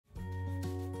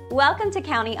Welcome to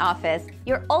County Office,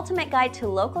 your ultimate guide to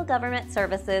local government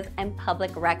services and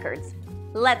public records.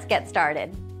 Let's get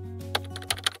started.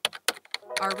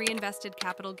 Are reinvested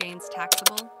capital gains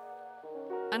taxable?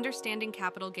 Understanding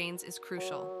capital gains is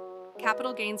crucial.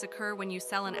 Capital gains occur when you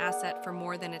sell an asset for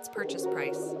more than its purchase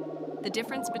price. The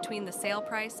difference between the sale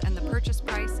price and the purchase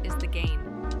price is the gain.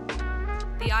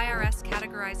 The IRS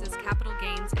categorizes capital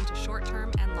gains into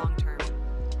short-term and long-term.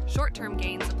 Short-term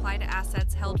gains apply to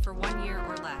assets held for 1 year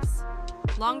or less.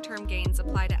 Long-term gains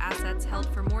apply to assets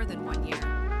held for more than 1 year.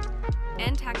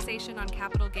 And taxation on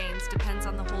capital gains depends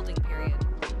on the holding period.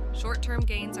 Short-term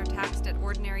gains are taxed at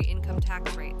ordinary income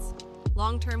tax rates.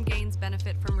 Long-term gains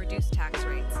benefit from reduced tax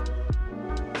rates.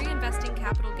 Reinvesting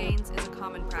capital gains is a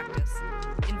common practice.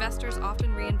 Investors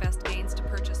often reinvest gains to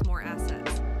purchase more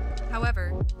assets.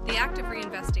 However, the act of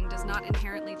reinvesting does not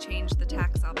inherently change the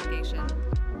tax obligation.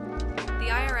 The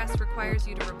IRS requires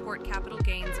you to report capital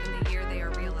gains in the year they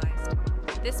are realized.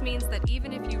 This means that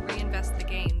even if you reinvest the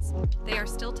gains, they are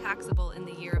still taxable in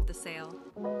the year of the sale.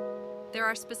 There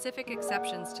are specific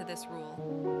exceptions to this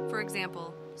rule. For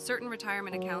example, certain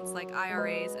retirement accounts like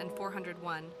IRAs and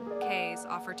 401(k)s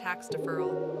offer tax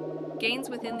deferral. Gains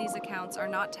within these accounts are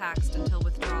not taxed until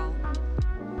withdrawal.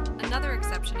 Another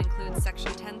exception includes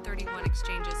Section 1031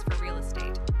 exchanges for real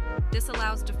estate. This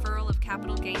allows deferral of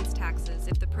capital gains taxes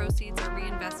if the proceeds are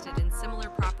reinvested in similar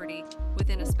property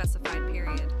within a specified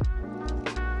period.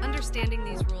 Understanding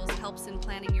these rules helps in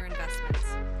planning your investments.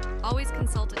 Always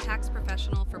consult a tax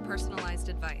professional for personalized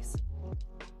advice.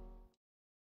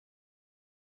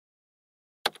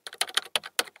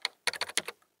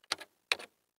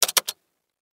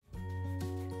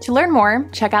 To learn more,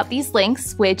 check out these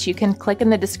links, which you can click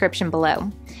in the description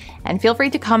below. And feel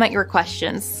free to comment your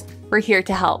questions. We're here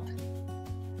to help.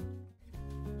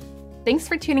 Thanks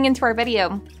for tuning into our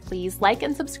video. Please like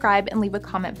and subscribe and leave a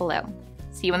comment below.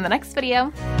 See you in the next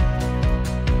video.